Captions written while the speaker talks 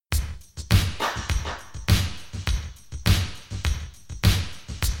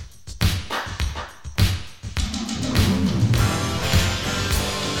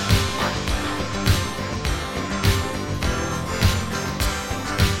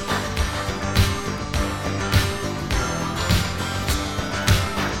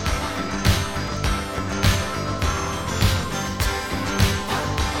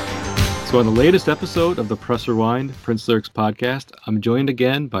So on the latest episode of the Press Rewind Prince Lyrics podcast, I'm joined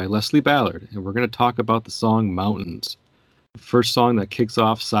again by Leslie Ballard, and we're going to talk about the song Mountains, the first song that kicks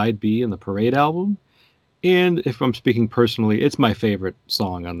off Side B in the Parade album. And if I'm speaking personally, it's my favorite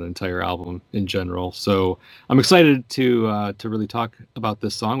song on the entire album in general. So I'm excited to really talk about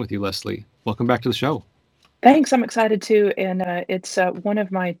this song with you, Leslie. Welcome back to the show. Thanks, I'm excited too, and it's one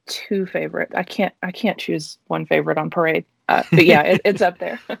of my two favorite. I can't choose one favorite on Parade, but yeah, it's up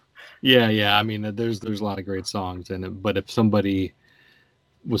there. Yeah. I mean, there's a lot of great songs in it, but if somebody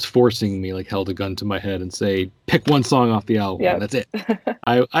was forcing me, like held a gun to my head and say, pick one song off the album, Yeah, that's it,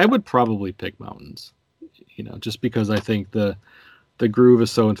 I would probably pick Mountains. Just because I think the groove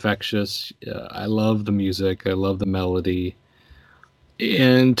is so infectious. I love the music. I love the melody.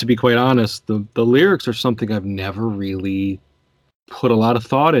 And to be quite honest, the lyrics are something I've never really put a lot of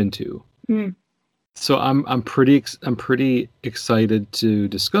thought into. Mm. So I'm pretty excited to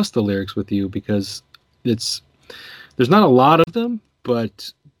discuss the lyrics with you because there's not a lot of them,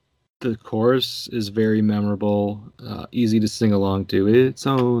 but the chorus is very memorable, easy to sing along to. It's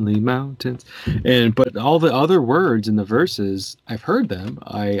only mountains, but all the other words in the verses, I've heard them.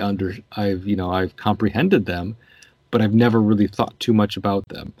 I've comprehended them, but I've never really thought too much about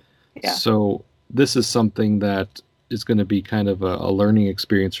them. Yeah. So this is something that is going to be kind of a learning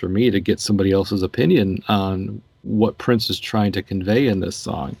experience for me to get somebody else's opinion on what Prince is trying to convey in this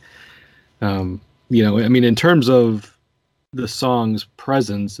song. I mean, in terms of the song's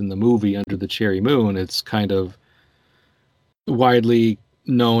presence in the movie Under the Cherry Moon, it's kind of widely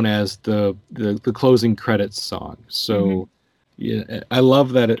known as the closing credits song. So yeah, I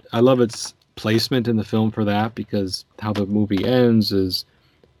love its placement in the film for that, because how the movie ends is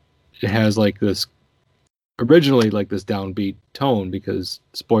it has originally this downbeat tone, because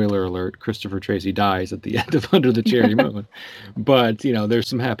spoiler alert, Christopher Tracy dies at the end of Under the Cherry Moon. But there's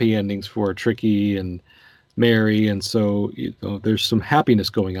some happy endings for Tricky and Mary, and so there's some happiness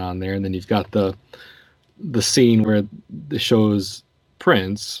going on there. And then you've got the scene where it shows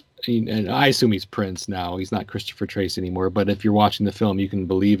Prince, and I assume he's Prince now, he's not Christopher Tracy anymore, but if you're watching the film, you can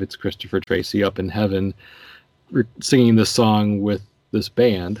believe it's Christopher Tracy up in heaven singing this song with this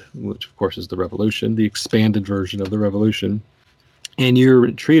band, which of course is the Revolution, the expanded version of the Revolution. And you're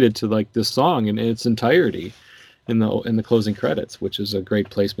treated to this song in its entirety in the closing credits, which is a great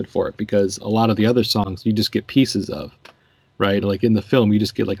placement for it, because a lot of the other songs you just get pieces of, right? Like in the film, you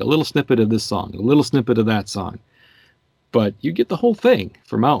just get a little snippet of this song, a little snippet of that song, but you get the whole thing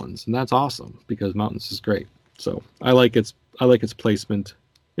for Mountains, and that's awesome because Mountains is great. So I like its placement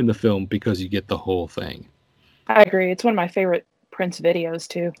in the film because you get the whole thing. I agree. It's one of my favorite Prince videos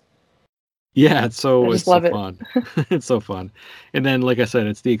too. Yeah, it's so it. fun. It's so fun. And then, like I said,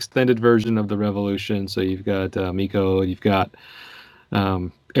 it's the extended version of the Revolution. So you've got Miko, you've got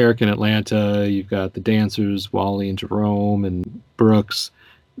Eric in Atlanta, you've got the dancers, Wally and Jerome and Brooks.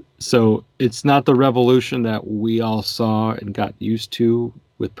 So it's not the Revolution that we all saw and got used to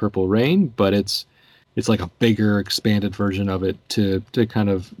with Purple Rain, but it's like a bigger, expanded version of it to kind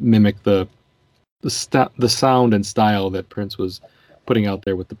of mimic the sound and style that Prince was putting out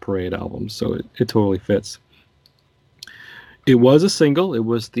there with the Parade album. So it totally fits. It was a single. It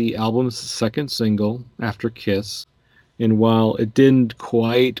was the album's second single after Kiss. And while it didn't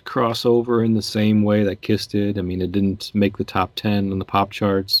quite cross over in the same way that Kiss did, I mean, it didn't make the top 10 on the pop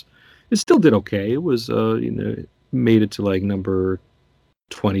charts, it still did okay. It was, made it to number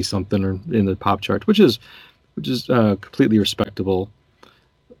 20 something or in the pop chart, which is completely respectable.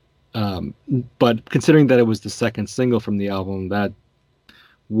 But considering that it was the second single from the album, that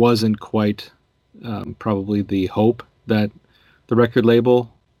wasn't quite probably the hope that the record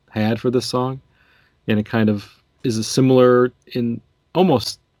label had for this song. And it kind of is a similar in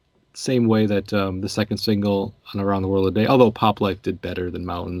almost same way that the second single on Around the World a Day, although Pop Life did better than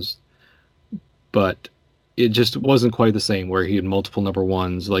Mountains, but it just wasn't quite the same, where he had multiple number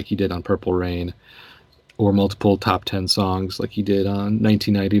ones like he did on Purple Rain, or multiple top 10 songs like he did on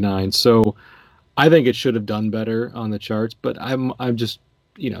 1999. So I think it should have done better on the charts, but I'm just,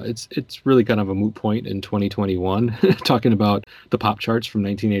 it's really kind of a moot point in 2021 talking about the pop charts from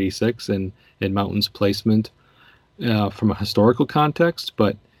 1986 and Mountain's placement from a historical context.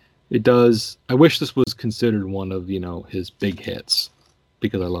 But I wish this was considered one of, his big hits,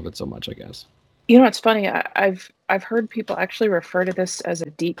 because I love it so much, I guess. It's funny. I've heard people actually refer to this as a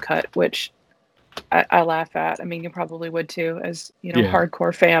deep cut, which I laugh at. I mean, you probably would too, as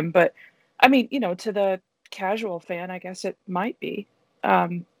hardcore fan. But I mean, to the casual fan, I guess it might be.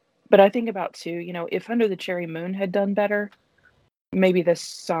 But I think about too, if Under the Cherry Moon had done better, maybe this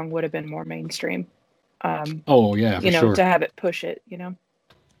song would have been more mainstream. Oh yeah, for sure. To have it push it,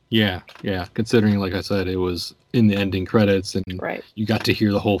 Yeah, yeah. Considering, like I said, it was in the ending credits and Right. you got to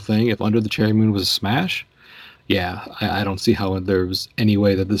hear the whole thing. If Under the Cherry Moon was a smash, yeah, I don't see how there was any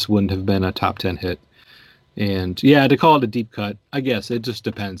way that this wouldn't have been a top 10 hit. And yeah, to call it a deep cut, I guess it just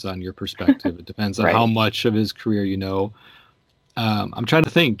depends on your perspective. It depends on how Right. much of his career you know. I'm trying to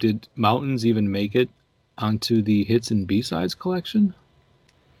think, did Mountains even make it onto the hits and B-sides collection?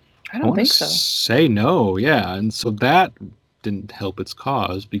 I I don't want to think so. say no, yeah. And so that didn't help its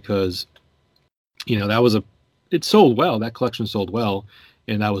cause because, that was it sold well. That collection sold well.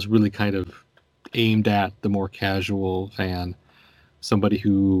 And that was really kind of aimed at the more casual fan, somebody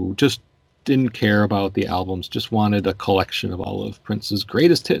who just didn't care about the albums, just wanted a collection of all of Prince's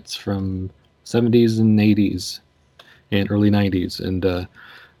greatest hits from 70s and 80s and early 90s. And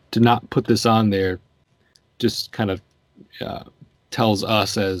to not put this on there just kind of uh, tells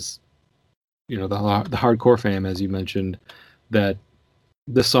us as, the hardcore fan, as you mentioned, that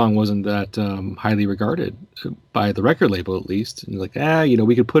this song wasn't that highly regarded by the record label, at least. And like,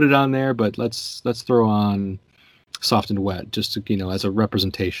 we could put it on there, but let's throw on Soft and Wet just to, as a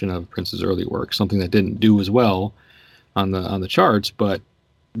representation of Prince's early work, something that didn't do as well on the charts, but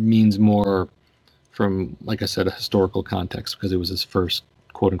means more from, like I said, a historical context because it was his first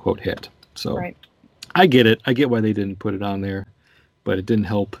quote unquote hit. So Right. I get it. I get why they didn't put it on there, but it didn't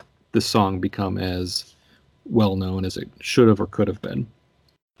help the song become as well known as it should have or could have been.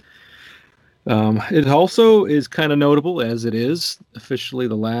 It also is kind of notable as it is officially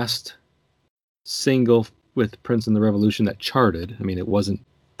the last single with Prince and the Revolution that charted. I mean, it wasn't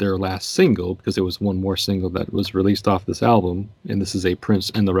their last single because there was one more single that was released off this album, and this is a Prince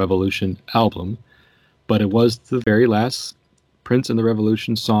and the Revolution album, but it was the very last Prince and the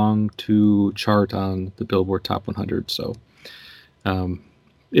Revolution song to chart on the Billboard Top 100. So um,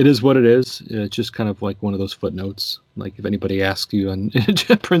 it is what it is. It's just kind of like one of those footnotes. Like if anybody asks you on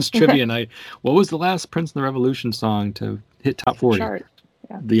Prince Trivia Night, what was the last Prince and the Revolution song to hit top 40? Chart.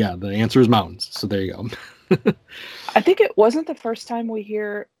 Yeah, the answer is Mountains. So there you go. I think it wasn't the first time we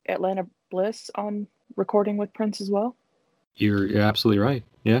hear Atlanta Bliss on recording with Prince as well. You're absolutely right.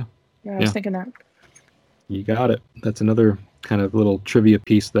 Yeah. Yeah, I was thinking that. You got it. That's another kind of little trivia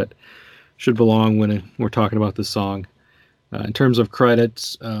piece that should belong when we're talking about this song. In terms of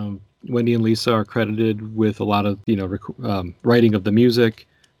credits, Wendy and Lisa are credited with a lot of writing of the music.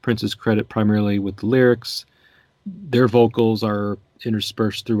 Prince is credited primarily with the lyrics. Their vocals are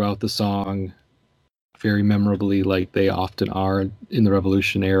interspersed throughout the song, very memorably, like they often are in the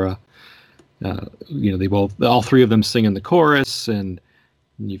Revolution era. All three of them sing in the chorus, and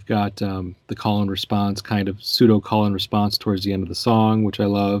you've got the call and response, kind of pseudo call and response towards the end of the song, which I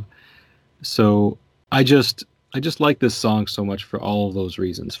love. So I just like this song so much for all of those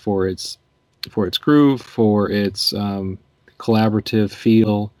reasons, for its groove, for its collaborative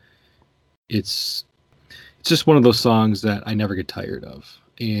feel. It's just one of those songs that I never get tired of.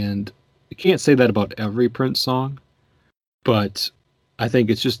 And I can't say that about every Prince song, but I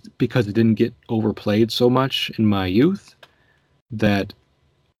think it's just because it didn't get overplayed so much in my youth that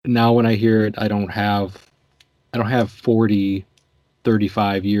now when I hear it, I don't have 40,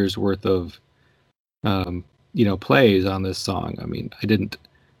 35 years worth of plays on this song. I mean, I didn't,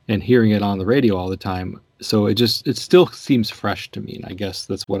 and hearing it on the radio all the time. So it still seems fresh to me. And I guess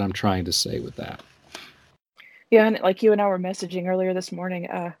that's what I'm trying to say with that. Yeah, and like you and I were messaging earlier this morning,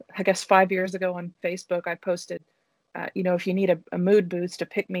 I guess 5 years ago on Facebook, I posted, if you need a mood boost to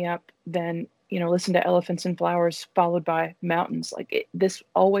pick me up, then, listen to Elephants and Flowers followed by Mountains. Like this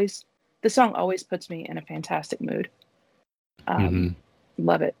song always puts me in a fantastic mood.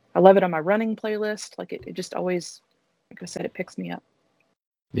 Love it. I love it on my running playlist. Like it just always, like I said, it picks me up.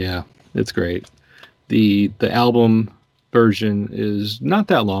 Yeah, it's great. The album version is not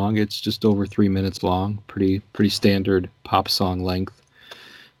that long. It's just over 3 minutes long. Pretty standard pop song length.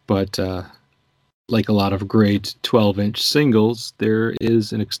 But like a lot of great 12-inch singles, there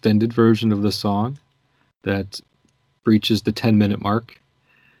is an extended version of the song that reaches the 10-minute mark.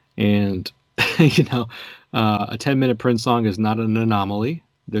 And a 10-minute Prince song is not an anomaly.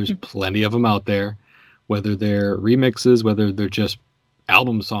 There's plenty of them out there, whether they're remixes, whether they're just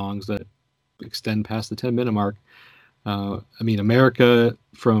album songs that extend past the 10-minute mark. America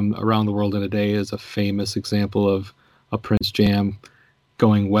from Around the World in a Day is a famous example of a Prince jam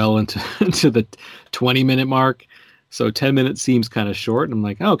going well into the 20-minute mark. So 10 minutes seems kind of short. And I'm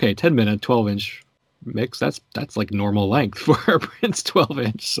like, okay, 10-minute, 12-inch mix. That's like normal length for a Prince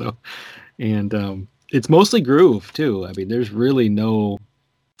 12-inch. So, and it's mostly groove too. I mean, there's really no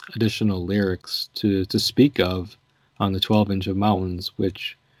additional lyrics to speak of on the 12-inch of Mountains,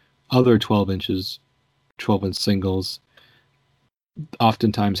 which other 12 inch singles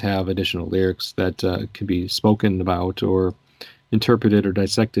oftentimes have additional lyrics that can be spoken about or interpreted or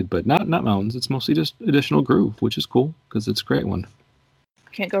dissected, but not Mountains. It's mostly just additional groove, which is cool because it's a great one.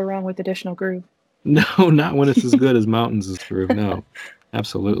 Can't go wrong with additional groove. No, not when it's as good as Mountains' groove. No,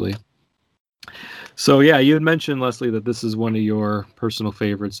 absolutely. So yeah, you had mentioned, Leslie, that this is one of your personal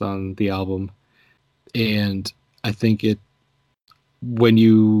favorites on the album, and I think when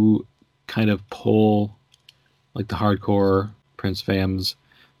you kind of pull like the hardcore Prince fans,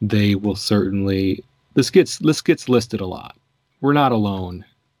 they will certainly this gets listed a lot. We're not alone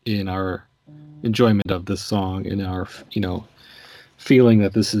in our enjoyment of this song, in our feeling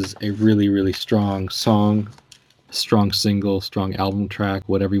that this is a really, really strong song, strong single, strong album track,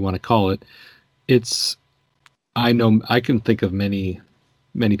 whatever you want to call it. I know I can think of many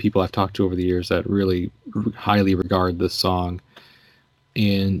people I've talked to over the years that really highly regard this song.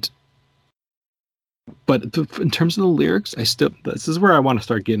 But in terms of the lyrics, this is where I want to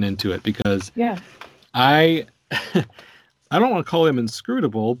start getting into it, because I I don't want to call them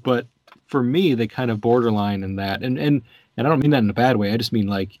inscrutable, but for me they kind of borderline in that, and I don't mean that in a bad way. I just mean,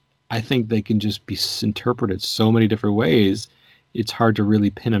 like, I think they can just be interpreted so many different ways. It's hard to really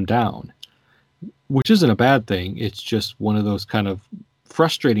pin them down, which isn't a bad thing. It's just one of those kind of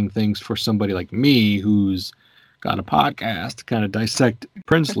frustrating things for somebody like me who's got a podcast to kind of dissect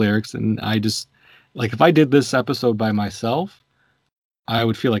Prince lyrics. And I just, like, if I did this episode by myself, I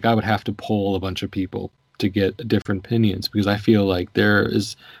would feel like I would have to poll a bunch of people to get different opinions, because I feel like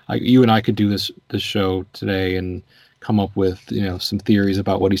you and I could do this show today and come up with some theories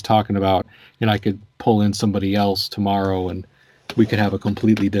about what he's talking about, and I could pull in somebody else tomorrow and we could have a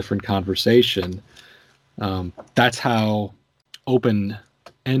completely different conversation. That's how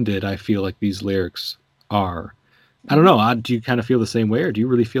open-ended I feel like these lyrics are. I don't know. Do you kind of feel the same way, or do you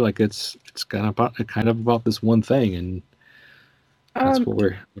really feel like it's kind of about this one thing, and that's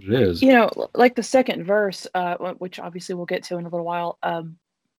what it is? Like the second verse, which obviously we'll get to in a little while.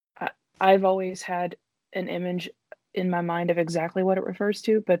 I've always had an image in my mind of exactly what it refers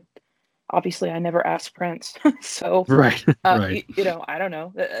to, but obviously I never asked Prince. So right. I don't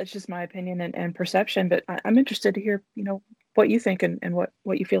know. That's just my opinion and perception, but I'm interested to hear, what you think and what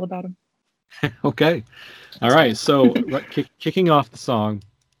you feel about him. Okay. All right. So kicking off the song,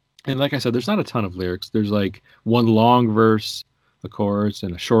 and like I said, there's not a ton of lyrics. There's like one long verse, a chorus,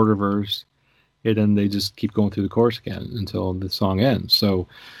 and a shorter verse, and then they just keep going through the chorus again until the song ends. So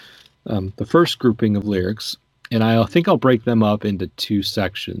the first grouping of lyrics, and I think I'll break them up into two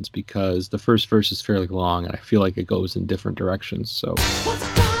sections, because the first verse is fairly long and I feel like it goes in different directions. So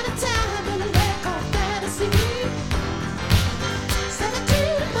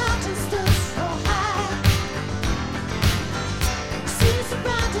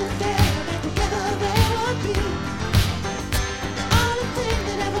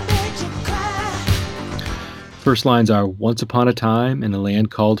first lines are, "Once upon a time in a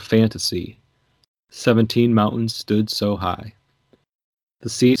land called Fantasy, 17 mountains stood so high. The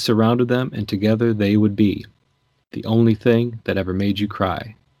sea surrounded them, and together they would be the only thing that ever made you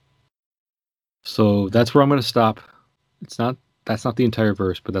cry." So that's where I'm going to stop. That's not the entire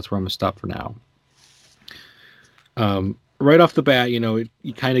verse, but that's where I'm going to stop for now. Right off the bat, you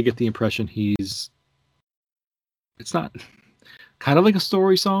kind of get the impression it's not kind of like a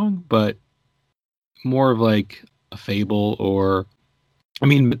story song, but more of like a fable, or, I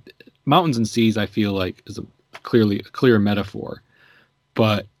mean, mountains and seas, I feel like, is a clear metaphor,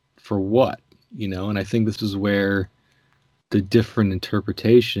 but for what, and I think this is where the different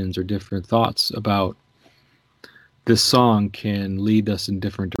interpretations or different thoughts about this song can lead us in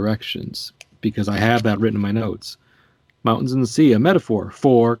different directions, because I have that written in my notes. Mountains and the sea, a metaphor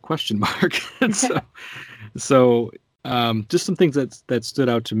for ? So just some things that stood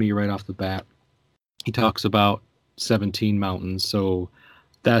out to me right off the bat. He talks about 17 mountains, so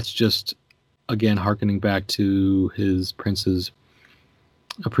that's just, again, hearkening back to his Prince's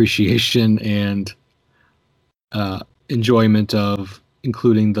appreciation and enjoyment of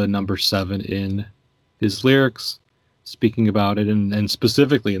including the number 7 in his lyrics, speaking about it, and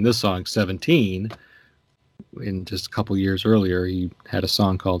specifically in this song, 17. In just a couple years earlier, he had a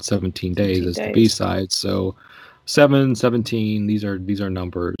song called 17 Days as the B-side. So 7, 17, these are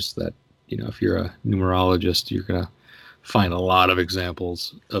numbers that, if you're a numerologist, you're going to find a lot of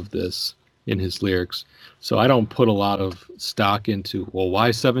examples of this in his lyrics. So I don't put a lot of stock into, well,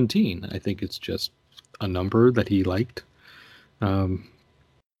 why 17? I think it's just a number that he liked. But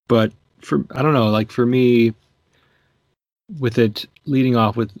I don't know, like, for me, with it leading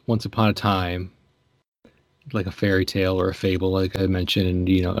off with Once Upon a Time, like a fairy tale or a fable, like I mentioned,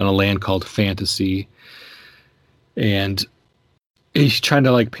 in a land called Fantasy, and he's trying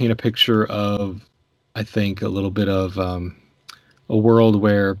to like paint a picture of, I think, a little bit of a world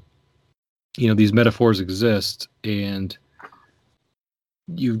where, you know, these metaphors exist, and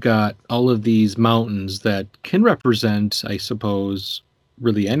you've got all of these mountains that can represent, I suppose,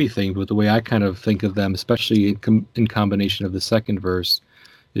 really anything. But the way I kind of think of them, especially in combination of the second verse,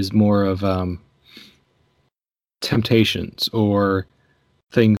 is more of temptations or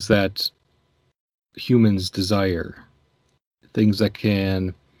things that humans desire, things that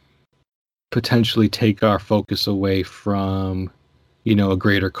can potentially take our focus away from, you know, a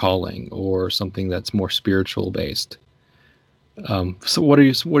greater calling or something that's more spiritual based. So what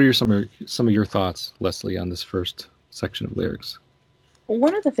are some of your thoughts, Leslie, on this first section of lyrics?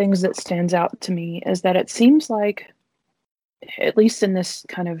 One of the things that stands out to me is that it seems like, at least in this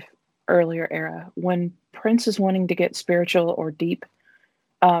kind of earlier era, when Prince is wanting to get spiritual or deep,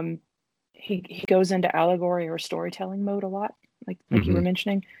 um, he goes into allegory or storytelling mode a lot, like you were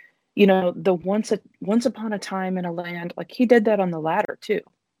mentioning. You know, the once upon a time in a land, like he did that on the Ladder too,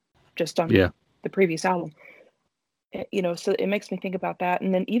 just on the previous album. You know, so it makes me think about that,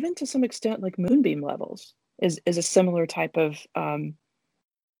 and then even to some extent, like Moonbeam Levels is a similar type of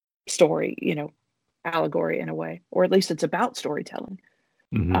story, you know, allegory in a way, or at least it's about storytelling.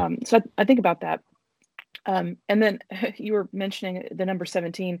 So I think about that. And then you were mentioning the number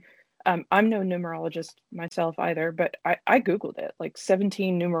 17. I'm no numerologist myself either, but I Googled it, like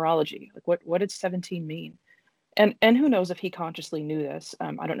 17 numerology. Like what did 17 mean? And who knows if he consciously knew this.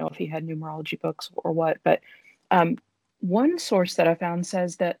 I don't know if he had numerology books or what, but one source that I found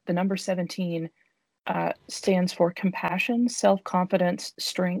says that the number 17 stands for compassion, self-confidence,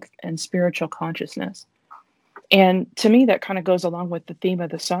 strength, and spiritual consciousness. And to me, that kind of goes along with the theme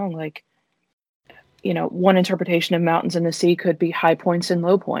of the song. Like, you know, one interpretation of Mountains in the Sea could be high points and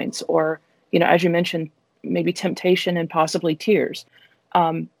low points, or, you know, as you mentioned, maybe temptation and possibly tears.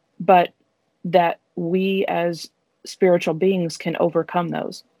 But that we as spiritual beings can overcome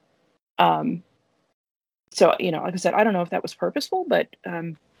those. So, you know, like I said, I don't know if that was purposeful, but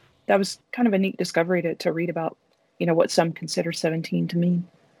that was kind of a neat discovery to read about, you know, what some consider 17 to mean.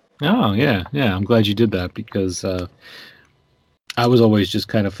 Oh, yeah. Yeah. I'm glad you did that, because I was always just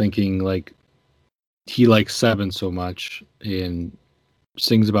kind of thinking like he likes 7 so much and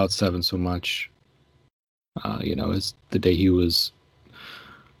sings about 7 so much. You know, it's the day he was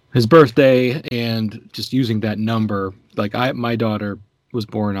his birthday, and just using that number. Like my daughter was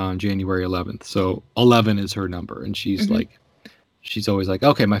born on January 11th, so 11 is her number, and she's like, she's always like,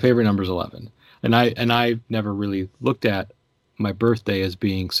 okay, my favorite number is 11, and I never really looked at my birthday as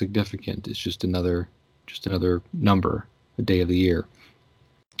being significant. It's just another number, a day of the year.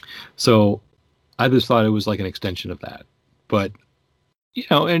 So I just thought it was like an extension of that. But, you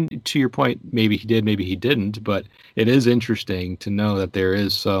know, and to your point, maybe he did, maybe he didn't, but it is interesting to know that there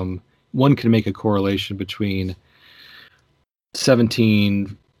is one can make a correlation between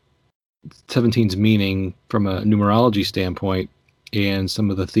 17's meaning from a numerology standpoint and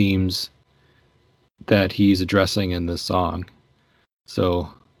some of the themes that he's addressing in this song.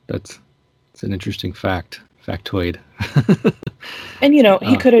 So it's an interesting factoid. And, you know,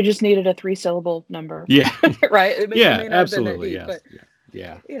 he could have just needed a 3-syllable number. Yeah. Right? Yeah, absolutely. Yes. But,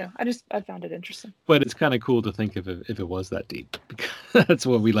 yeah. You know, I found it interesting. But it's kind of cool to think if it was that deep, because that's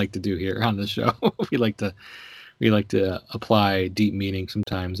what we like to do here on the show. we like to apply deep meaning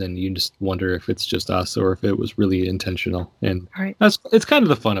sometimes, and you just wonder if it's just us or if it was really intentional. And it's kind of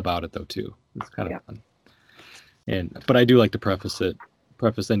the fun about it, though, too. It's kind of fun. But I do like to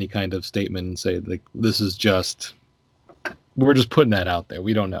preface any kind of statement and say, like, this is just, we're just putting that out there.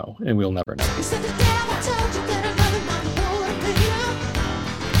 We don't know, and we'll never know.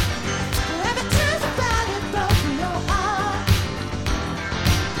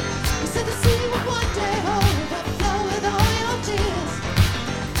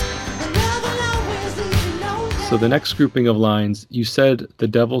 So the next grouping of lines, you said the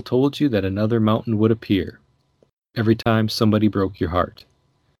devil told you that another mountain would appear every time somebody broke your heart.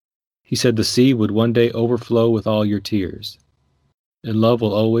 He said the sea would one day overflow with all your tears, and love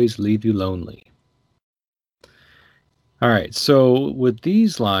will always leave you lonely. All right, so with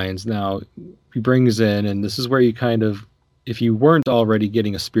these lines now, he brings in, and this is where you kind of, if you weren't already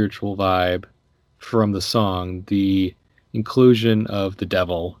getting a spiritual vibe from the song, the inclusion of the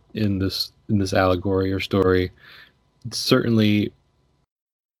devil in this allegory or story certainly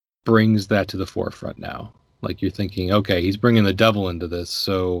brings that to the forefront now. Like, you're thinking, okay, he's bringing the devil into this,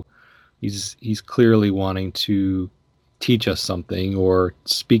 so he's clearly wanting to teach us something or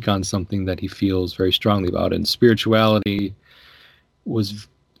speak on something that he feels very strongly about. And spirituality was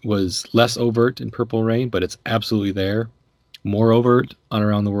less overt in Purple Rain, but it's absolutely there. more overt on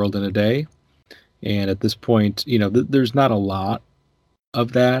Around the World in a Day. And at this point, there's not a lot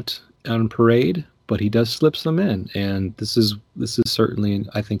of that on Parade, but he does slip some in, and this is certainly,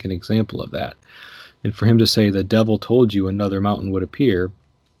 I think, an example of that. And for him to say, "The devil told you another mountain would appear,"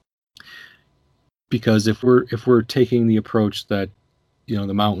 because if we're taking the approach that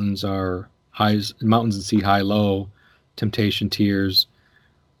the mountains are highs, mountains and sea high low, temptation, tears,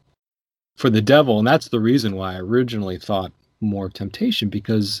 for the devil, and that's the reason why I originally thought more temptation,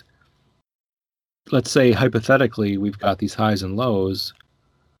 because let's say hypothetically we've got these highs and lows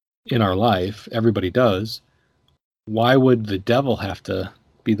in our life, everybody does. Why would the devil have to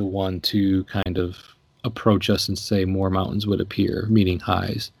be the one to kind of approach us and say more mountains would appear, meaning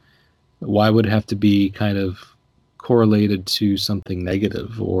highs? Why would it have to be kind of correlated to something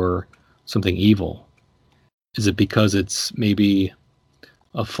negative or something evil? Is it because it's maybe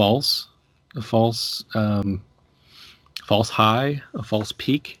a false high, a false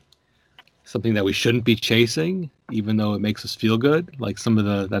peak, something that we shouldn't be chasing, even though it makes us feel good? Like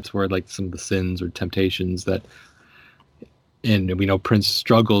that's where like some of the sins or temptations that, and we know Prince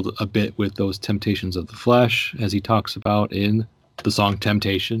struggled a bit with those temptations of the flesh, as he talks about in the song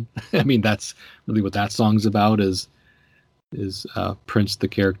Temptation. I mean, that's really what that song's about, is Prince the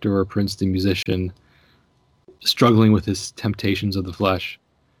character, or Prince the musician, struggling with his temptations of the flesh.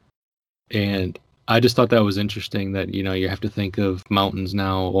 And I just thought that was interesting that, you have to think of mountains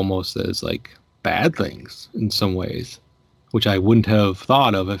now almost as like bad things in some ways, which I wouldn't have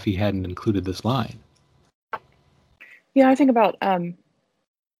thought of if he hadn't included this line. Yeah, I think about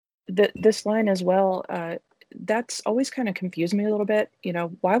this line as well. That's always kind of confused me a little bit.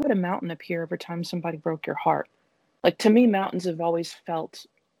 Why would a mountain appear every time somebody broke your heart? Like, to me, mountains have always felt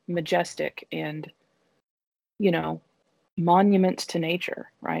majestic and, monuments to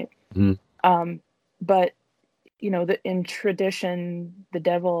nature, right? Mm-hmm. But, in tradition, the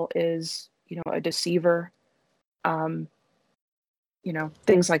devil is, a deceiver,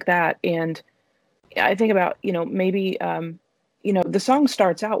 things like that. And I think about, maybe, the song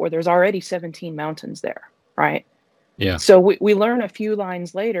starts out where there's already 17 mountains there, right? Yeah. So we learn a few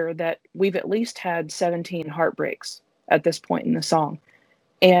lines later that we've at least had 17 heartbreaks at this point in the song.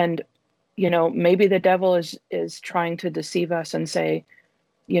 And, maybe the devil is trying to deceive us and say,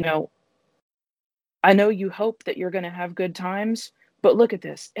 I know you hope that you're going to have good times, but look at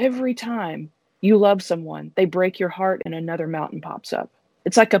this. Every time you love someone, they break your heart and another mountain pops up.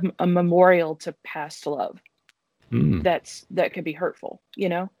 It's like a memorial to past love. That could be hurtful,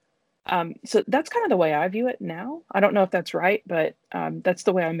 So that's kind of the way I view it now. I don't know if that's right, but that's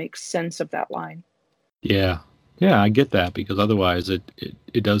the way I make sense of that line. Yeah, I get that, because otherwise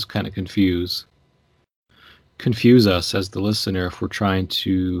it does kind of confuse us as the listener if we're trying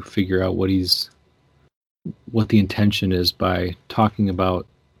to figure out what the intention is by talking about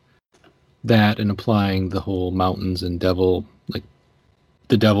that and applying the whole mountains and devil. Like,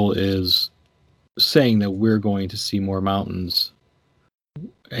 the devil is saying that we're going to see more mountains,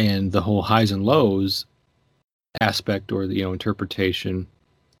 and the whole highs and lows aspect, or the interpretation,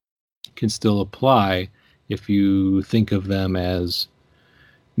 can still apply if you think of them as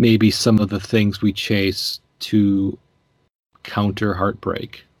maybe some of the things we chase to counter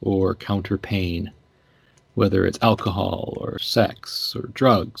heartbreak or counter pain, whether it's alcohol or sex or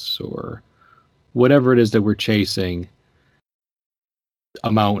drugs or whatever it is that we're chasing.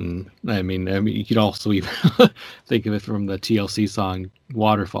 A mountain. I mean, you could also even think of it from the TLC song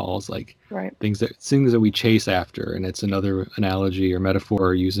 "Waterfalls," like right. things that we chase after, and it's another analogy or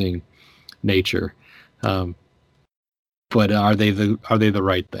metaphor using nature. But are they the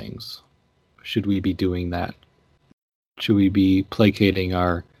right things? Should we be doing that? Should we be placating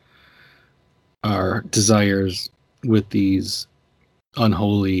our desires with these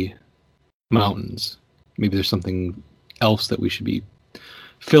unholy mountains? Maybe there's something else that we should be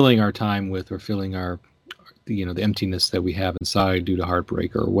filling our time with, or filling our the emptiness that we have inside due to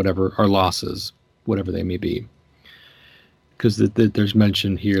heartbreak or whatever, our losses, whatever they may be. Because there's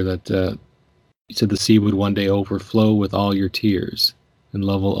mention here that he said the sea would one day overflow with all your tears, and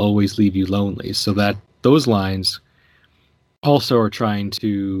love will always leave you lonely. So that those lines also are trying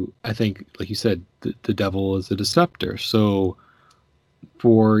to, I think, like you said, the devil is a deceptor. So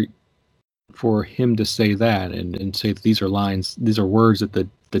for him to say that and say that these are words that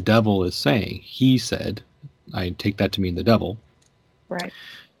the devil is saying, he said, I take that to mean the devil, right?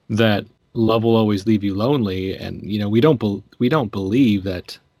 That love will always leave you lonely, and we don't believe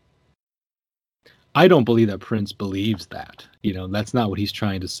that. I don't believe that Prince believes that. That's not what he's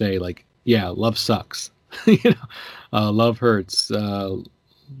trying to say. Like, yeah, love sucks. Love hurts.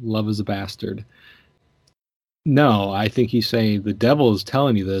 Love is a bastard. No, I think he's saying the devil is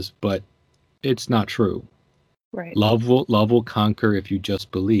telling you this, but it's not true. Right. Love will conquer if you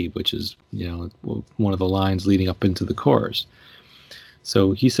just believe, which is, one of the lines leading up into the chorus.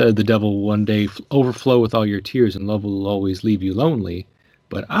 So he said the devil will one day overflow with all your tears and love will always leave you lonely.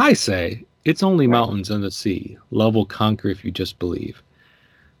 But I say it's only Right. mountains and the sea. Love will conquer if you just believe.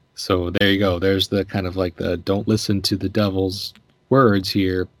 So there you go. There's the kind of like the don't listen to the devil's words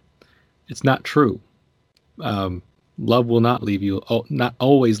here. It's not true. Um, Love will not leave you, not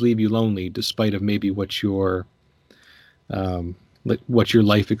always leave you lonely, despite of maybe what your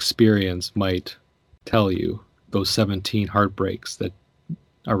life experience might tell you. Those 17 heartbreaks that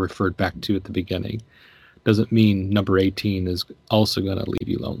are referred back to at the beginning doesn't mean number 18 is also going to leave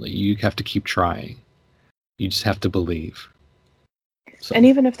you lonely. You have to keep trying. You just have to believe. So. And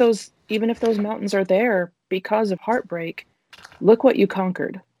even if those mountains are there because of heartbreak, look what you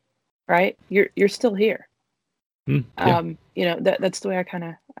conquered, right? You're still here. Yeah. That's the way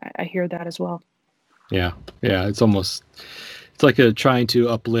I hear that as well. Yeah. It's like trying to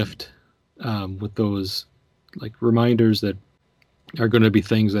uplift with those like reminders that are going to be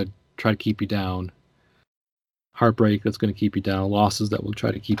things that try to keep you down. Heartbreak that's going to keep you down. Losses that will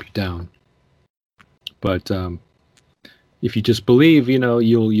try to keep you down. But if you just believe,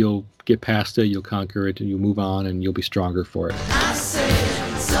 you'll get past it, you'll conquer it, and you'll move on, and you'll be stronger for it. I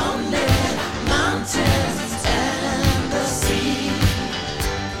said, someday, mountains and the sea.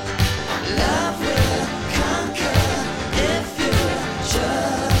 Love will conquer if you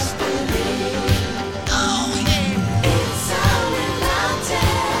just believe. Oh, yeah. It's only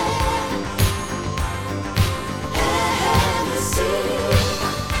mountains and the sea.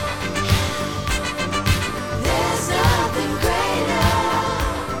 There's nothing greater.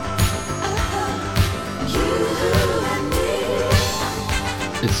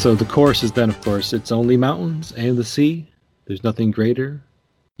 You and me. So the chorus is then, of course, it's only mountains and the sea. There's nothing greater,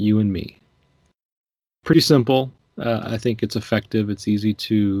 you and me. Pretty simple. I think it's effective. It's easy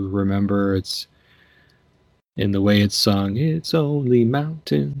to remember. It's in the way it's sung. It's only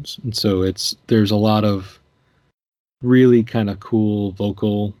mountains, and so there's a lot of really kind of cool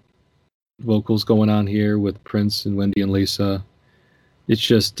vocals going on here with Prince and Wendy and Lisa. It's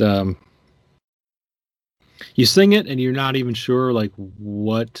just you sing it and you're not even sure like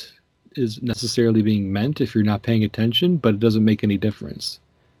what is necessarily being meant if you're not paying attention, but it doesn't make any difference.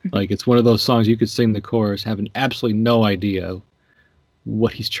 Like it's one of those songs you could sing the chorus having absolutely no idea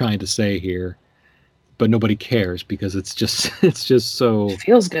what he's trying to say here, but nobody cares because it's just so it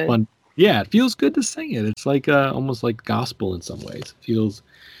feels good. Fun. Yeah, it feels good to sing it. It's like almost like gospel in some ways. It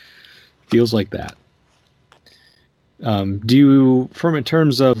feels like that. Do you, in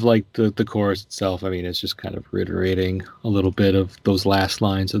terms of like the chorus itself, I mean, it's just kind of reiterating a little bit of those last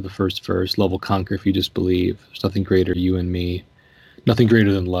lines of the first verse. Love will conquer if you just believe. There's nothing greater, you and me. Nothing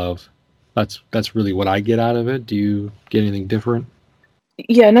greater than love. That's really what I get out of it. Do you get anything different?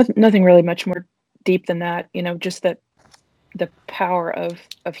 Yeah, nothing really much more deep than that. Just that the power of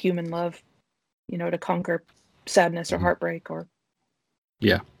human love, to conquer sadness or heartbreak or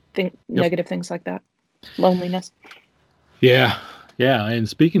negative things like that. Loneliness. Yeah. And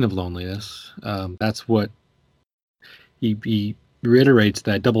speaking of loneliness, that's what he reiterates,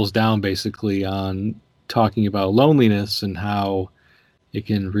 that doubles down basically on talking about loneliness and how it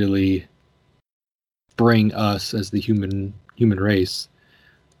can really bring us as the human race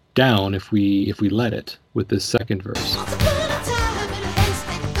down if we let it, with this second verse.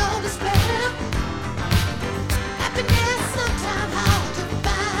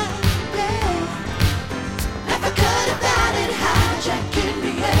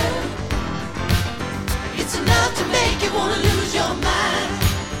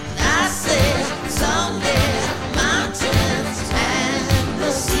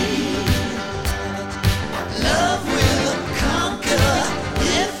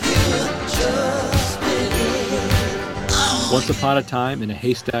 Once upon a time in a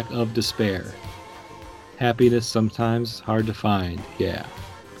haystack of despair. Happiness sometimes hard to find, yeah.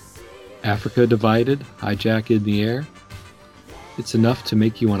 Africa divided, hijack in the air. It's enough to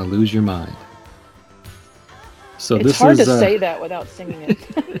make you want to lose your mind. So it's hard to say that without singing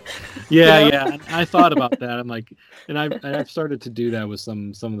it. Yeah. I thought about that. I'm like, and I've started to do that with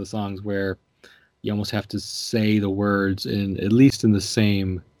some of the songs where you almost have to say the words at least in the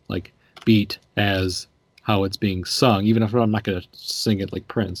same like beat as how it's being sung, even if I'm not going to sing it like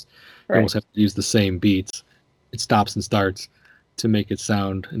Prince. Right. You almost have to use the same beats. It stops and starts to make it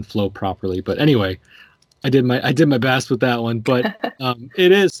sound and flow properly. But anyway, I did my best with that one. But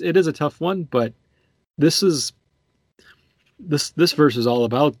it is a tough one. But this verse is all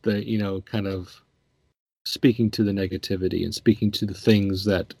about the kind of speaking to the negativity and speaking to the things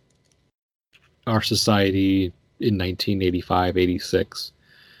that our society in 1985, 86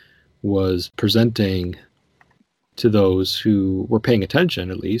 was presenting to those who were paying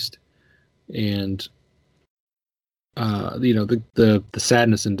attention, at least. And the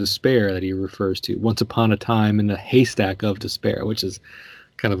sadness and despair that he refers to, once upon a time in the haystack of despair, which is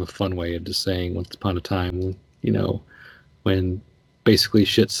kind of a fun way of just saying once upon a time, when basically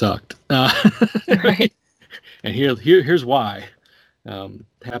shit sucked. Right. And here's why.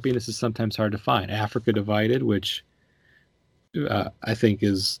 Happiness is sometimes hard to find. Africa Divided, which I think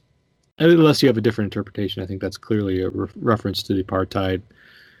is, unless you have a different interpretation, I think that's clearly a reference to the apartheid.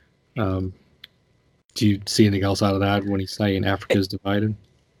 Do you see anything else out of that when he's saying Africa is divided?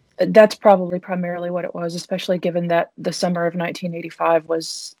 That's probably primarily what it was, especially given that the summer of 1985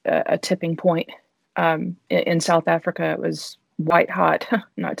 was a tipping point. In South Africa, it was white hot.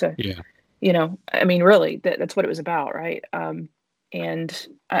 Not to, Yeah. I mean, really, that's what it was about, right? And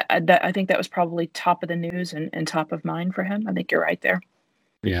I think that was probably top of the news and top of mind for him. I think you're right there.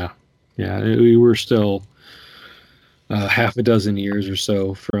 Yeah. We were still half a dozen years or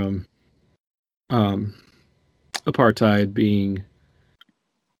so from apartheid being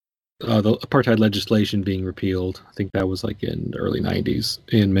the apartheid legislation being repealed. I think that was like in the early 90s,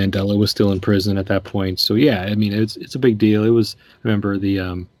 and Mandela was still in prison at that point. So yeah, I mean, it's a big deal. It was, I remember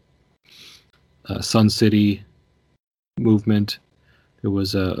the Sun City movement. There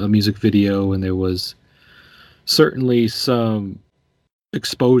was a music video, and there was certainly some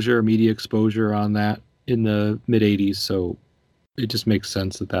media exposure on that in the mid 80s. So it just makes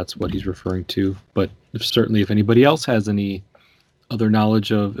sense that that's what he's referring to. But certainly if anybody else has any other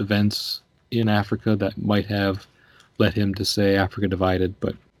knowledge of events in Africa that might have led him to say Africa Divided,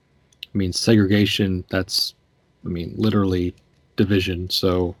 but I mean, segregation, that's, I mean, literally division.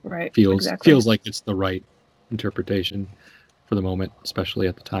 So Right. feels Exactly. like it's the right interpretation for the moment, especially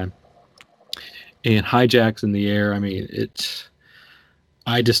at the time. And Hijacks in the Air, I mean,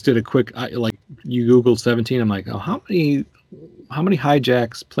 I just did a quick, like, you Googled 17. I'm like, oh, how many plane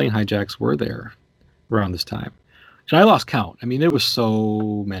hijacks were there around this time? And I lost count. I mean, there was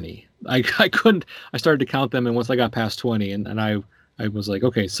so many. I couldn't. I started to count them, and once I got past 20, and I was like,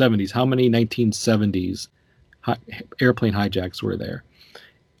 okay, 70s. How many 1970s airplane hijacks were there?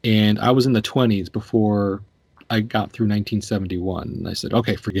 And I was in the 20s before I got through 1971. And I said,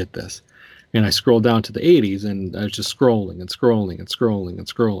 okay, forget this. And I scrolled down to the 80s, and I was just scrolling and scrolling and scrolling and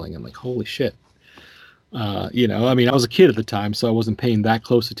scrolling. I'm like, holy shit. I mean, I was a kid at the time, so I wasn't paying that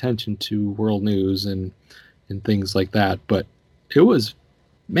close attention to world news and things like that. But there was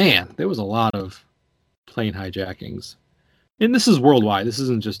a lot of plane hijackings. And this is worldwide. This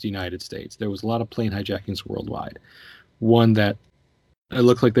isn't just the United States. There was a lot of plane hijackings worldwide. One that it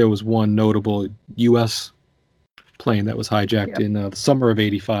looked like there was one notable U.S. plane that was hijacked in the summer of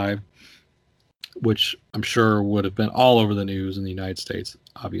 '85, which I'm sure would have been all over the news in the United States,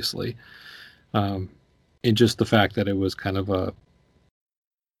 obviously. And just the fact that it was kind of a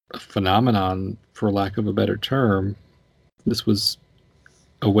phenomenon, for lack of a better term. This was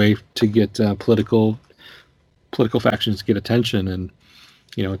a way to get political factions to get attention, and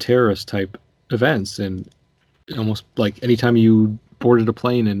terrorist type events. And almost like anytime you boarded a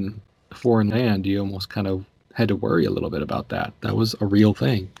plane in a foreign land, you almost kind of had to worry a little bit about that. That was a real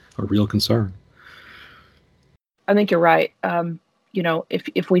thing, a real concern. I think you're right.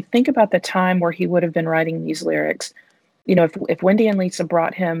 If we think about the time where he would have been writing these lyrics, if Wendy and Lisa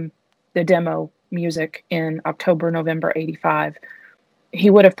brought him the demo music in October, November '85, he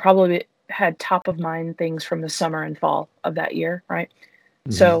would have probably had top of mind things from the summer and fall of that year, right?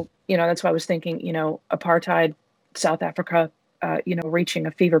 Mm-hmm. So, that's why I was thinking, apartheid, South Africa, reaching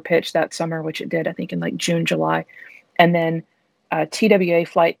a fever pitch that summer, which it did, I think, in like June, July. And then TWA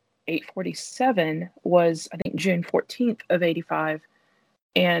Flight 847 was, I think, June 14th of '85.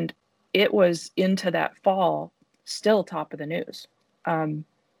 And it was into that fall, still top of the news.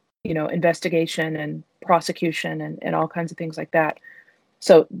 Investigation and prosecution and all kinds of things like that.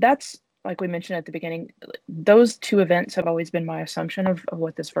 So that's, like we mentioned at the beginning, those two events have always been my assumption of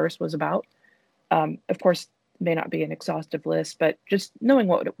what this verse was about. Of course, may not be an exhaustive list, but just knowing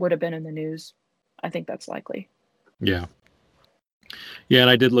what would have been in the news, I think that's likely. Yeah. Yeah, and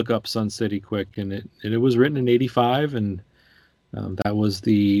I did look up Sun City quick, and it was written in '85, and that was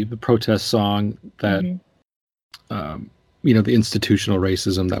the protest song that, the institutional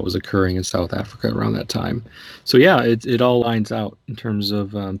racism that was occurring in South Africa around that time. So yeah, it all lines out in terms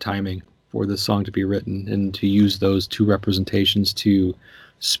of timing for this song to be written, and to use those two representations to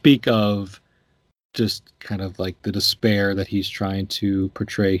speak of just kind of like the despair that he's trying to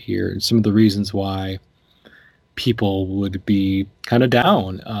portray here, and some of the reasons why people would be kind of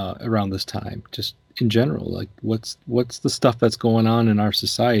down around this time, just in general. Like, what's the stuff that's going on in our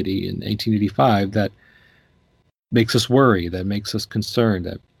society in 1885 that makes us worry, that makes us concerned,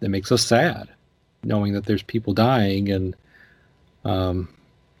 that makes us sad, knowing that there's people dying and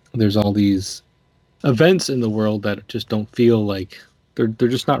there's all these events in the world that just don't feel like they're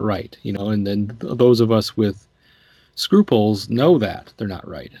just not right, and then those of us with scruples know that they're not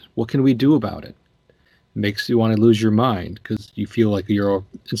right. What can we do about it? It makes you want to lose your mind because you feel like you're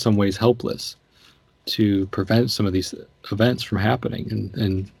in some ways helpless to prevent some of these events from happening.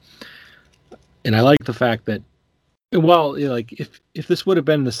 And I like the fact that, well, like if this would have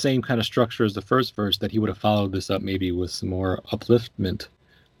been the same kind of structure as the first verse, that he would have followed this up maybe with some more upliftment.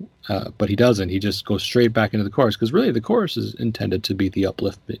 But he doesn't. He just goes straight back into the chorus, because really the chorus is intended to be the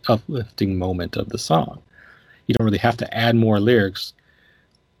uplifting moment of the song. You don't really have to add more lyrics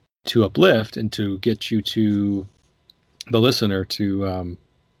to uplift and to get you to the listener to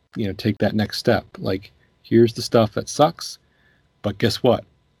take that next step. Like, here's the stuff that sucks, but guess what?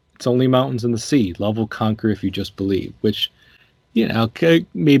 It's only mountains and the sea. Love will conquer if you just believe, which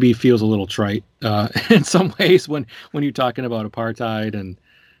maybe feels a little trite in some ways when you're talking about apartheid and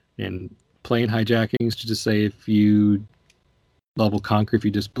plane hijackings, to just say love will conquer if you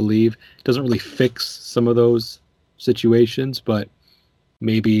just believe. It doesn't really fix some of those situations, but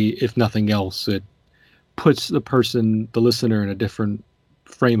maybe if nothing else, it puts the listener, in a different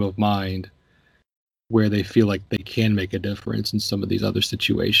frame of mind where they feel like they can make a difference in some of these other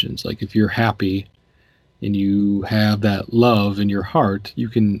situations. Like, if you're happy and you have that love in your heart, you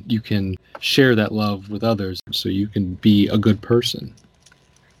can share that love with others, so you can be a good person.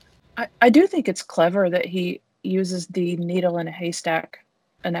 I do think it's clever that he uses the needle in a haystack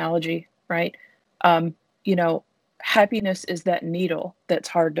analogy, right? Happiness is that needle that's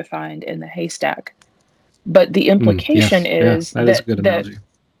hard to find in the haystack. But the implication is that is a good analogy.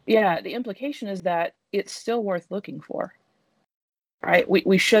 The implication is that it's still worth looking for, right?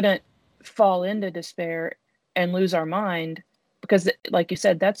 We shouldn't fall into despair and lose our mind, because, like you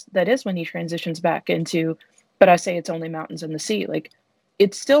said, that is when he transitions back into, but I say it's only mountains and the sea. Like,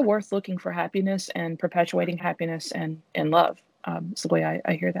 it's still worth looking for happiness and perpetuating happiness and love. It's the way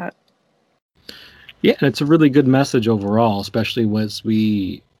I hear that. Yeah, and it's a really good message overall, especially as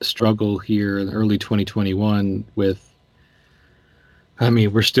we struggle here in early 2021 with,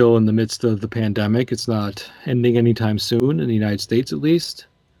 we're still in the midst of the pandemic. It's not ending anytime soon, in the United States at least.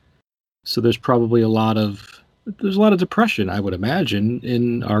 So there's probably a lot of depression, I would imagine,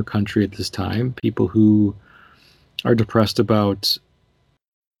 in our country at this time. People who are depressed about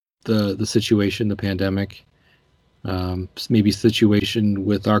the situation, the pandemic, maybe situation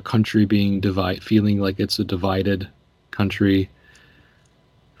with our country being divided, feeling like it's a divided country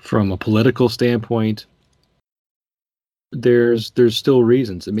from a political standpoint. There's still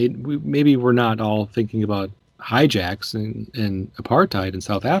reasons. Maybe we're not all thinking about hijacks and apartheid in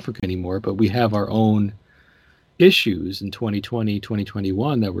South Africa anymore, but we have our own issues in 2020,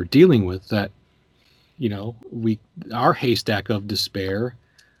 2021 that we're dealing with, that, our haystack of despair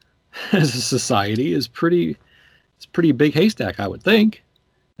as a society is pretty big haystack, I would think,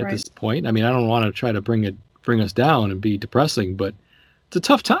 at this point. I don't want to try to bring us down and be depressing, but it's a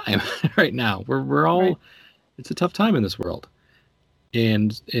tough time right now. We're all, it's a tough time in this world.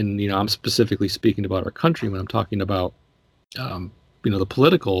 And I'm specifically speaking about our country when I'm talking about, the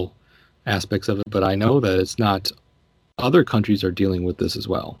political aspects of it, but I know that it's not, other countries are dealing with this as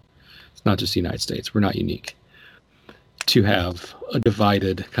well. It's not just the United States. We're not unique to have a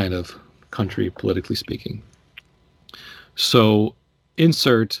divided kind of country, politically speaking. So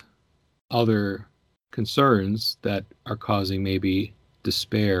insert other concerns that are causing maybe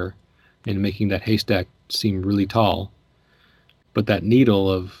despair and making that haystack seem really tall. But that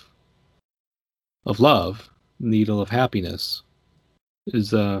needle of love, needle of happiness,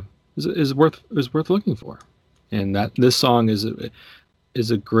 is worth looking for. And that this song is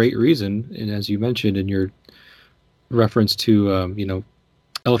a great reason. And as you mentioned in your reference to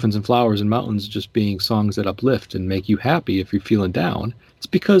Elephants and Flowers and Mountains just being songs that uplift and make you happy if you're feeling down, it's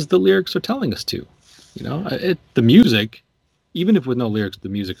because the lyrics are telling us to. The music, even if with no lyrics, the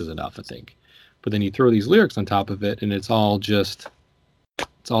music is enough, I think. But then you throw these lyrics on top of it, and it's all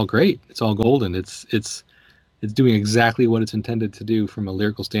great. It's all golden. It's doing exactly what it's intended to do from a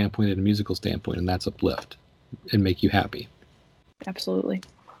lyrical standpoint and a musical standpoint, and that's uplift and make you happy. Absolutely.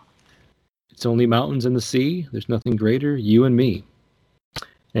 It's only mountains and the sea. There's nothing greater, you and me.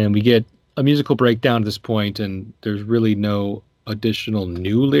 And we get a musical breakdown at this point, and there's really no additional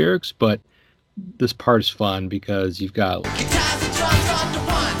new lyrics, but this part is fun because you've got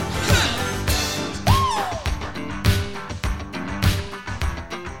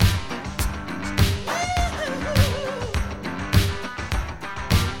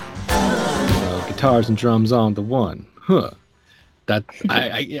guitars and drums on the one. Huh. That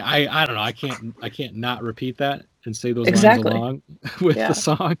I don't know. I can't not repeat that and say those Exactly. lines along with Yeah. the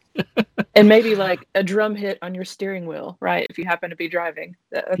song. And maybe like a drum hit on your steering wheel, right? If you happen to be driving.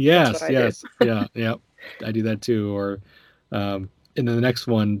 That's Yes, what I yes, do. yeah. I do that too. Or, and then the next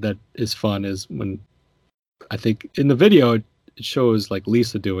one that is fun is when I think in the video it shows like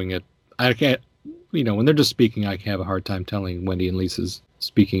Lisa doing it. I can't, when they're just speaking, I have a hard time telling Wendy and Lisa's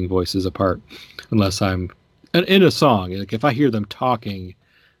speaking voices apart, unless I'm in a song. Like if I hear them talking,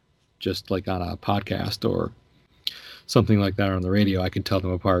 just like on a podcast or something like that on the radio, I can tell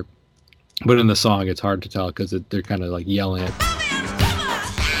them apart. But in the song, it's hard to tell because they're kind of like yelling it.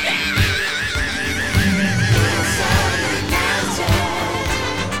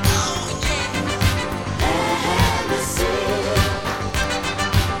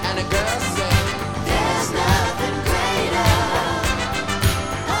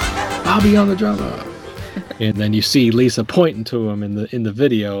 Bobby on the drummer. And then you see Lisa pointing to him in the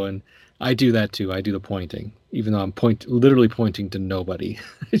video, and I do that too. I do the pointing, even though I'm literally pointing to nobody.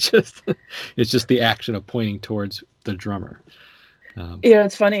 It's just the action of pointing towards the drummer.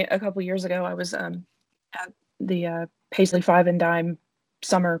 It's funny. A couple years ago, I was at the Paisley Five and Dime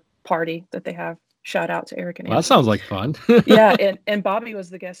summer party that they have. Shout out to Eric and Well, that sounds like fun. Yeah, and Bobby was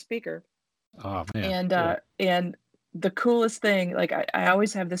the guest speaker. Oh man. And cool. And the coolest thing, like I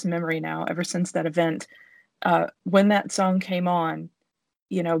always have this memory now, ever since that event, when that song came on,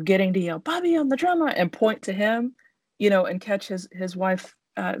 getting to yell Bobby on the drummer and point to him, and catch his wife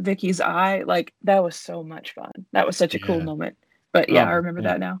Vicky's eye, like that was so much fun. That was such a cool moment. But yeah, I remember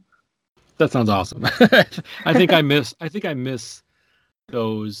that now. That sounds awesome. I think I miss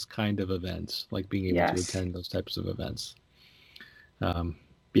those kind of events, like being able to attend those types of events. I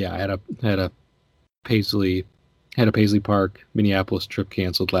had a Paisley Park, Minneapolis trip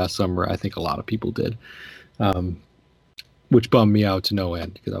canceled last summer. I think a lot of people did, which bummed me out to no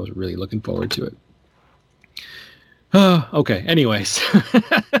end because I was really looking forward to it. Okay. Anyways,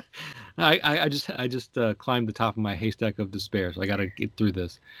 I just climbed the top of my haystack of despair, so I got to get through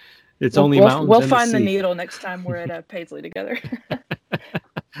this. It's only mountains. We'll and find the sea. needle next time we're at Paisley together.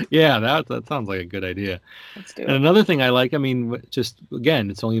 Yeah, that sounds like a good idea. Let's do it. And another thing I like, I mean, just again,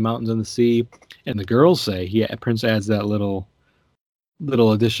 it's only mountains and the sea. And the girls say, Prince adds that little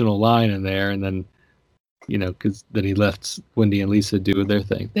additional line in there, and then, because then he lets Wendy and Lisa do their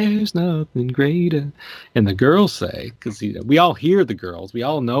thing. There's nothing greater. And the girls say, because we all hear the girls, we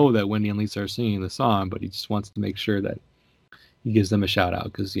all know that Wendy and Lisa are singing the song, but he just wants to make sure that he gives them a shout out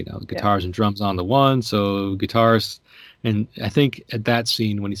because guitars and drums on the one, so guitars. And I think at that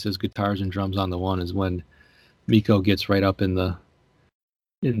scene when he says guitars and drums on the one is when Miko gets right up in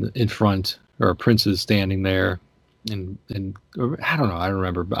front, or Prince is standing there, and I don't know, I don't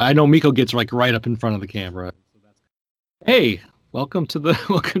remember, but I know Miko gets like right up in front of the camera. Hey, welcome to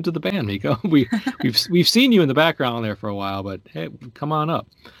the band, Miko. We've seen you in the background there for a while, but hey, come on up.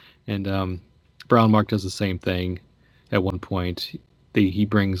 And Brown Mark does the same thing. At one point, he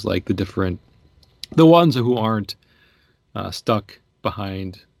brings like the ones who aren't stuck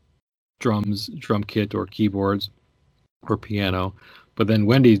behind drum kit or keyboards or piano, but then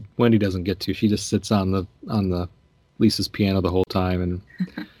Wendy doesn't get to. She just sits on the Lisa's piano the whole time, and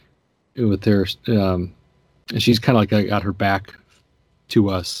with her, and she's kind of like got her back to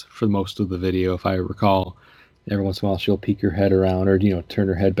us for most of the video, if I recall. Every once in a while, she'll peek her head around or turn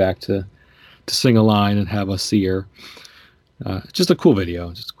her head back to sing a line and have us see her. Just a cool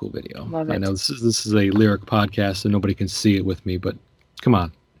video. Love it. I know this is a lyric podcast, so nobody can see it with me, but come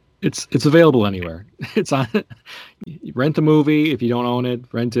on, it's available anywhere. It's on. Rent the movie if you don't own it.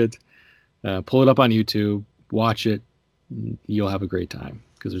 Rent it. Pull it up on YouTube. Watch it. You'll have a great time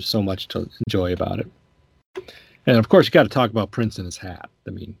because there's so much to enjoy about it. And of course, you got to talk about Prince and his hat.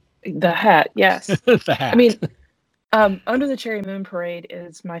 I mean, the hat, yes. the hat. I mean, Under the Cherry Moon Parade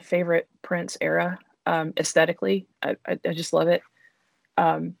is my favorite Prince era. Aesthetically, I just love it.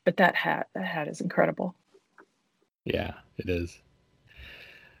 But that hat is incredible. Yeah, it is.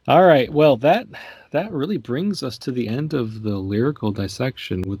 All right. Well, that really brings us to the end of the lyrical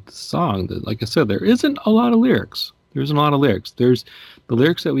dissection with the song. That, like I said, there isn't a lot of lyrics. There's the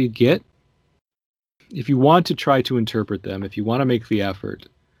lyrics that we get. If you want to try to interpret them, if you want to make the effort,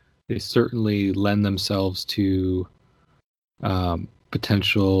 they certainly lend themselves to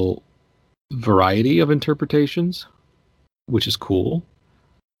potential variety of interpretations, which is cool.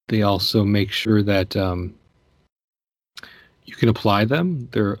 They also make sure that you can apply them.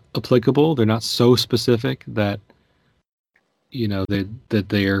 They're applicable. They're not so specific that that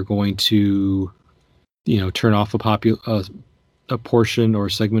they are going to turn off a a portion or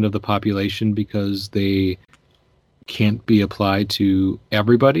segment of the population because they can't be applied to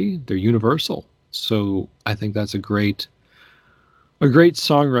everybody. They're universal. So I think that's a great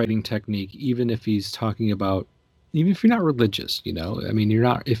songwriting technique, even if he's talking about, even if you're not religious, you know, I mean,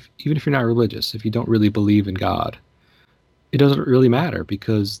 even if you're not religious, if you don't really believe in God, it doesn't really matter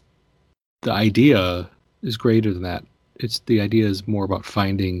because the idea is greater than that. The idea is more about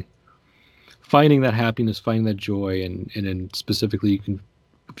finding that happiness, finding that joy, and then specifically you can,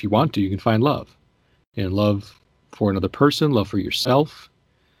 if you want to, you can find love, and love for another person, love for yourself,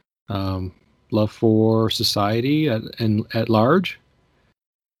 love for society at large,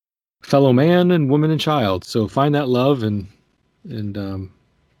 fellow man and woman and child. So find that love and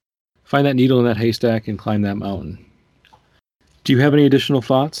find that needle in that haystack and climb that mountain. Do you have any additional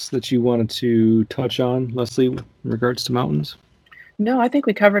thoughts that you wanted to touch on, Leslie, in regards to mountains? No, I think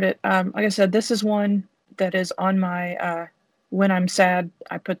we covered it. Like I said, this is one that is on my when I'm sad,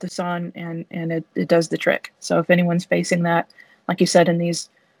 I put this on and it does the trick. So if anyone's facing that, like you said, in these,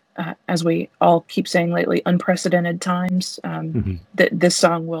 as we all keep saying lately, unprecedented times, this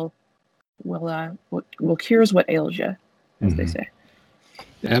song will cures what ails you, as they say.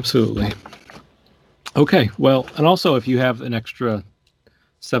 Absolutely. Okay, well, and also if you have an extra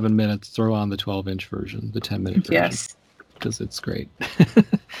 7 minutes, throw on the 12-inch version, the 10-minute version. Yes. Because it's great.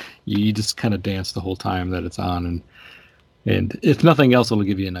 you just kind of dance the whole time that it's on, and if nothing else, it'll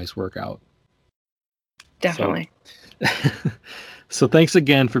give you a nice workout. Definitely. So thanks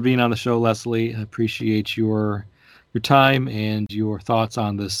again for being on the show, Leslie. I appreciate your time and your thoughts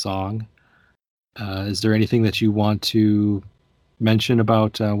on this song. Is there anything that you want to mention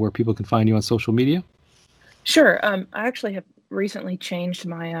about where people can find you on social media? Sure. I actually have recently changed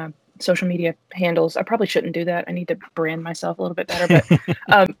my social media handles. I probably shouldn't do that. I need to brand myself a little bit better.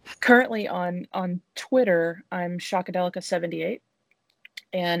 But currently on Twitter, I'm Shockadelica78.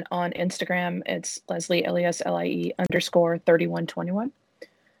 And on Instagram, it's Leslie, LESLIE _3121.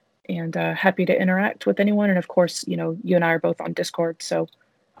 And happy to interact with anyone. And of course, you know, you and I are both on Discord. So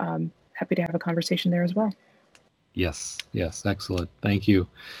happy to have a conversation there as well. Yes. Excellent. Thank you.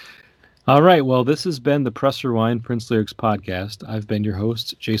 All right. Well, this has been the Press Rewind Prince Lyrics podcast. I've been your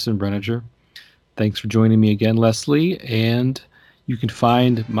host, Jason Brenninger. Thanks for joining me again, Leslie. And you can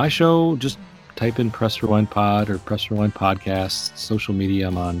find my show, just type in Press Rewind Pod or Press Rewind Podcast. Social media,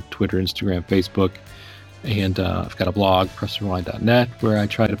 I'm on Twitter, Instagram, Facebook. And I've got a blog, pressrewind.net, where I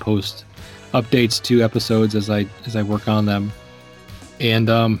try to post updates to episodes as I work on them. And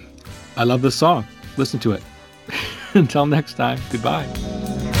I love this song. Listen to it. Until next time, goodbye.